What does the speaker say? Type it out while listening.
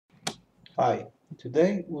Hi,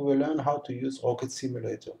 today we will learn how to use Rocket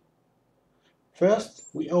Simulator. First,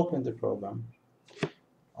 we open the program.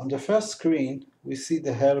 On the first screen, we see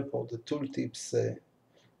the help of the Tooltips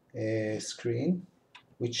screen,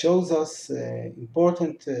 which shows us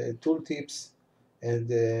important tooltips and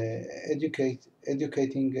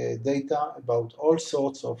educating data about all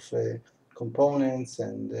sorts of components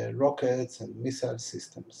and rockets and missile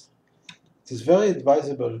systems. It is very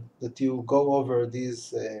advisable that you go over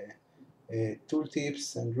these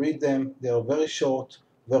tooltips and read them. They are very short,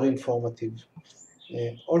 very informative.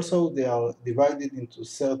 Also, they are divided into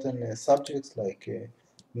certain subjects like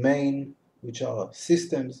main, which are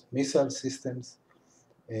systems, missile systems,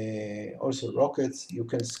 also rockets. You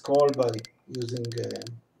can scroll by using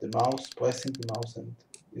the mouse, pressing the mouse and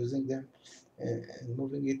using them and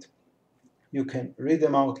moving it. You can read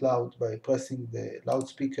them out loud by pressing the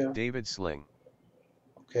loudspeaker. David Sling.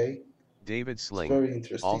 Okay, David it's Sling, very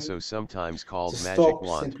interesting. also sometimes To called Magic stop,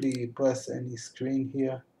 Wand. simply press any screen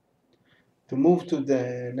here. To move to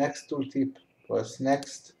the next tooltip, press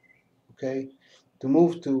next. Okay. To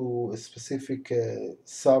move to a specific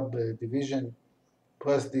subdivision,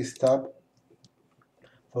 press this tab.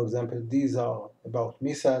 For example, these are about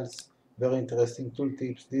missiles, very interesting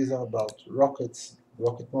tooltips. These are about rockets,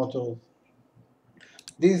 rocket motors.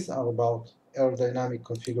 These are about aerodynamic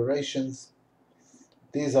configurations.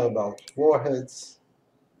 These are about warheads,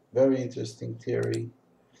 very interesting theory.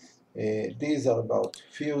 These are about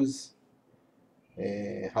fuse,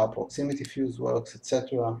 how proximity fuse works,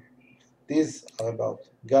 etc. These are about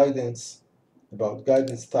guidance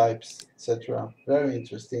types, etc. Very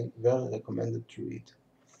interesting, very recommended to read.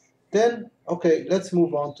 Then, okay, let's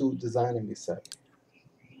move on to design a missile.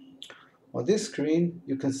 On this screen,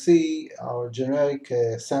 you can see our generic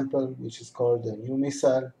sample, which is called a new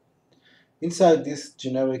missile. Inside this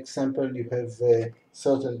generic sample, you have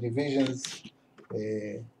certain divisions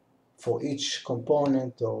for each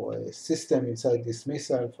component or system inside this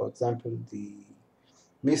missile. For example, the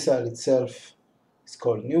missile itself is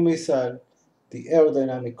called new missile. The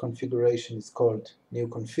aerodynamic configuration is called new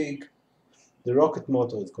config. The rocket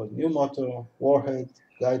motor is called new motor, warhead,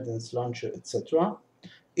 guidance, launcher, etc.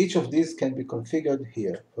 Each of these can be configured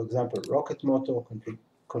here. For example, rocket motor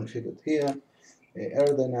configured here,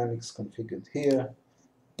 aerodynamics configured here,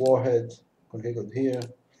 warhead configured here,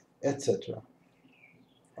 etc.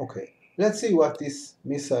 Okay, let's see what this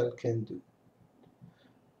missile can do.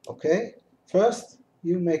 Okay, first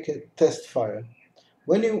you make a test fire.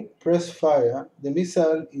 When you press fire, the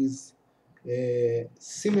missile is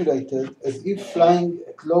simulated as if flying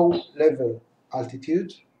at low level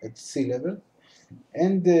altitude, at sea level,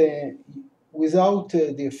 and without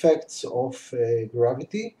the effects of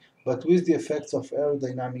gravity, but with the effects of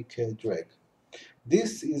aerodynamic drag.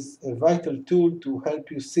 This is a vital tool to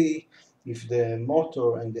help you see if the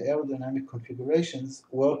motor and the aerodynamic configurations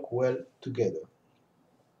work well together.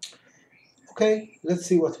 Okay, let's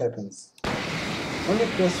see what happens. When you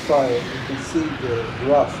press fire, you can see the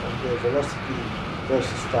graph of the velocity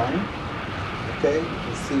versus time. Okay, you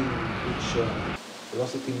can see which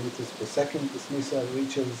velocity meters per second this missile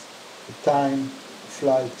reaches, the time,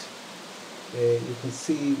 flight. You can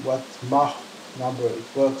see what Mach number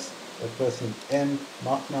it works by pressing M,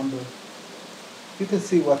 Mach number. You can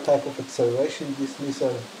see what type of acceleration this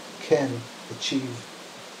missile can achieve.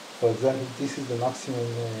 For example, this is the maximum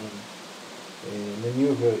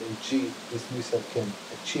maneuver in G this missile can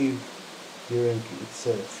achieve during its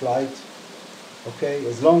flight. Okay,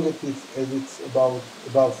 as long as it's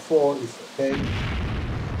above 4, it's okay.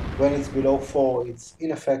 When it's below 4, it's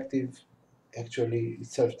ineffective. Actually, it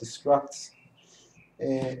self-destructs.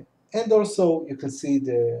 And also, you can see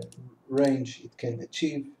the range it can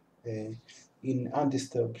achieve in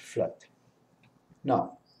undisturbed flight.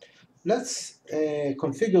 Now, let's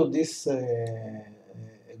configure this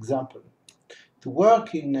example to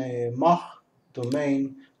work in a Mach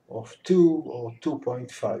domain of 2 or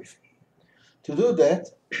 2.5. To do that,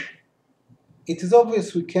 it is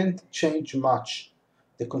obvious we can't change much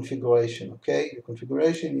the configuration, okay? The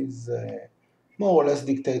configuration is more or less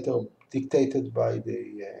dictated by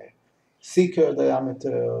the seeker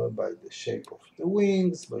diameter, by the shape of the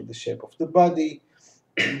wings, by the shape of the body.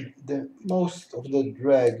 Most of the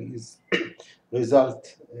drag is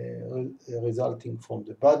resulting from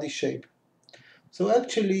the body shape. So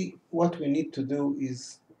actually what we need to do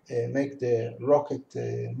is make the rocket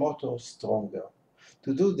motor stronger.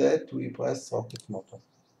 To do that, we press rocket motor.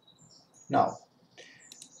 Now,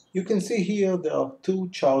 you can see here there are two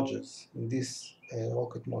charges in this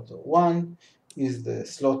rocket motor. One is the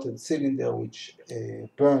slotted cylinder which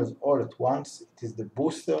burns all at once. It is the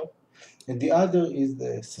booster. and the other is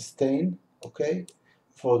the sustain. Okay,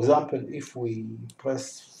 for example, if we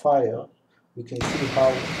press fire, we can see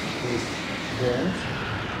how this burns.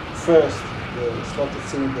 First, the slotted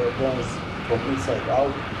cylinder burns from inside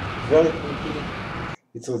out very quickly.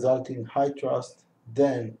 It's resulting in high thrust.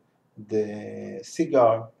 Then the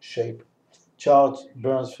cigar shape charge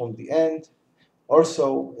burns from the end.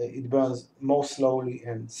 Also, it burns more slowly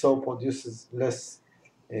and so produces less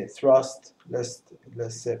thrust, less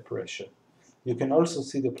pressure. You can also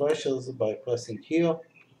see the pressures by pressing here.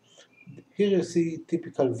 Here you see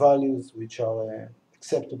typical values which are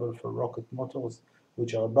acceptable for rocket motors,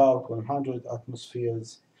 which are about 100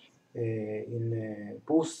 atmospheres in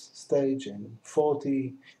boost stage and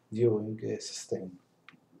 40 during sustain.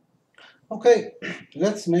 Okay,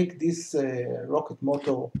 let's make this rocket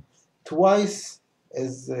motor twice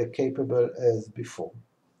as capable as before.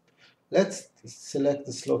 Let's select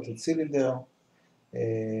the slotted cylinder.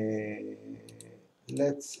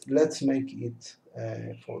 Let's make it,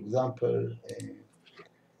 for example,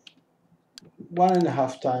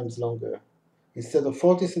 1.5 times longer. Instead of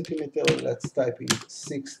 40 centimeters, let's type in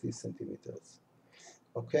 60 centimeters.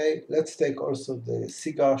 Okay, let's take also the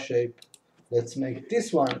cigar shape. Let's make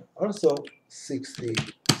this one also 60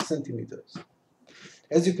 centimeters.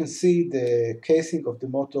 As you can see, the casing of the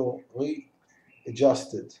motor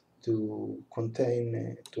readjusted to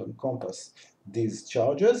contain, to encompass these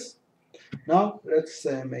charges. Now let's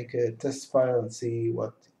make a test fire and see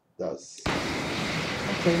what it does.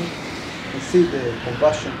 Okay, you see the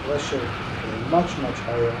combustion pressure much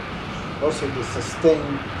higher. Also the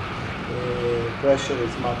sustain pressure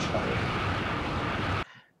is much higher.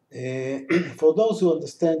 For those who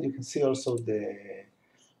understand, you can see also the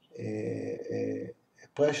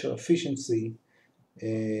pressure efficiency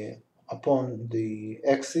upon the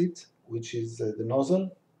exit, which is the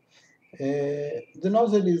nozzle. The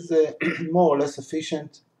nozzle is more or less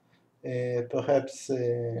efficient, perhaps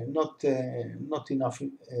not enough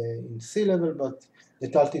in sea level, but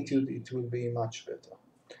at altitude it will be much better.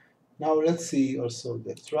 Now let's see also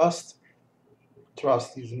the thrust.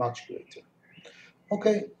 Thrust is much greater.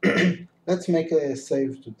 Okay, let's make a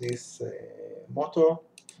save to this motor,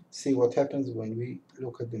 see what happens when we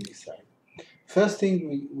look at the missile. First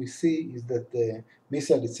thing we see is that the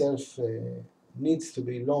missile itself needs to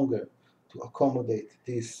be longer to accommodate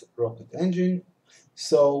this rocket engine,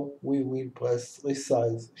 so we will press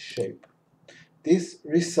resize shape. This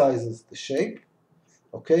resizes the shape.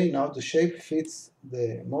 Okay, now the shape fits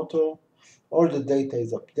the motor, all the data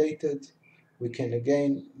is updated. We can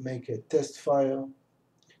again make a test fire,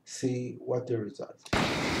 see what the result.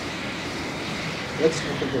 Let's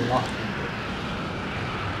look at the Mach number.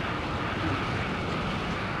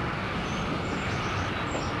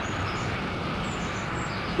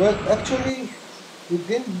 Well, actually, we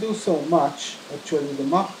didn't do so much. Actually, the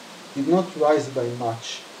Mach did not rise by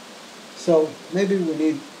much. So maybe we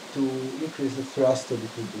need to increase the thrust a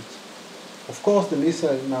little bit. Of course, the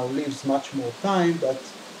missile now lives much more time, but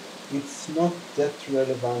it's not that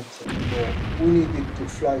relevant anymore. We need it to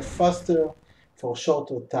fly faster for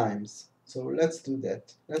shorter times. So let's do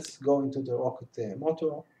that. Let's go into the rocket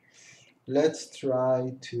motor. Let's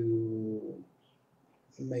try to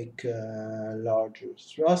make a larger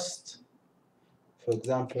thrust. For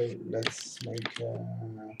example, let's make a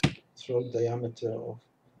throat diameter of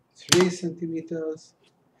 3 centimeters.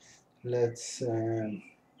 Let's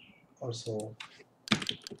also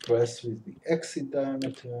press with the exit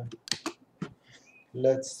diameter.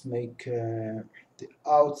 Let's make the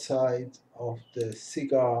outside of the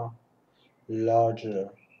cigar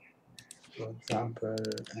larger. For example,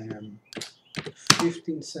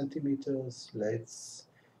 15 centimeters. Let's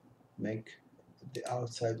make the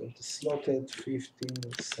outside of the slotted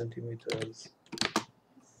 15 centimeters.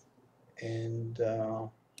 And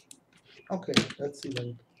okay, let's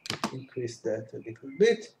even increase that a little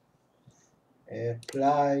bit.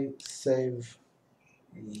 Apply, save,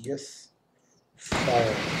 yes, fire.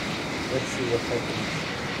 Let's see what happens.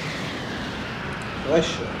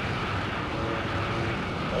 Pressure.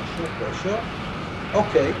 Pressure.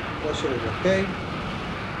 Okay, pressure is okay.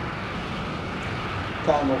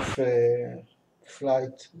 Time of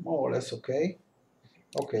flight more or less okay.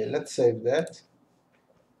 Okay, let's save that.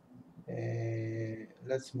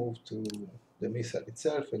 Let's move to the missile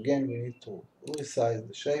itself. Again, we need to resize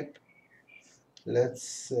the shape.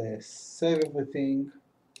 Let's save everything.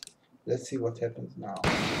 Let's see what happens now.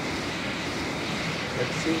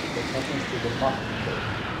 Let's see what happens to the Mach number.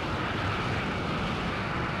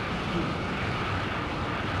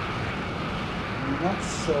 Not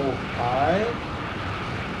so high.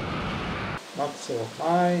 Not so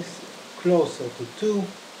high. Closer to 2.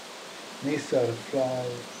 Nisa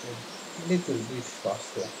reply a little bit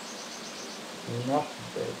faster. Not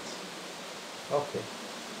bad. Okay,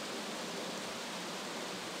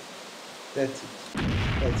 that's it.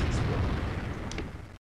 Let's explore.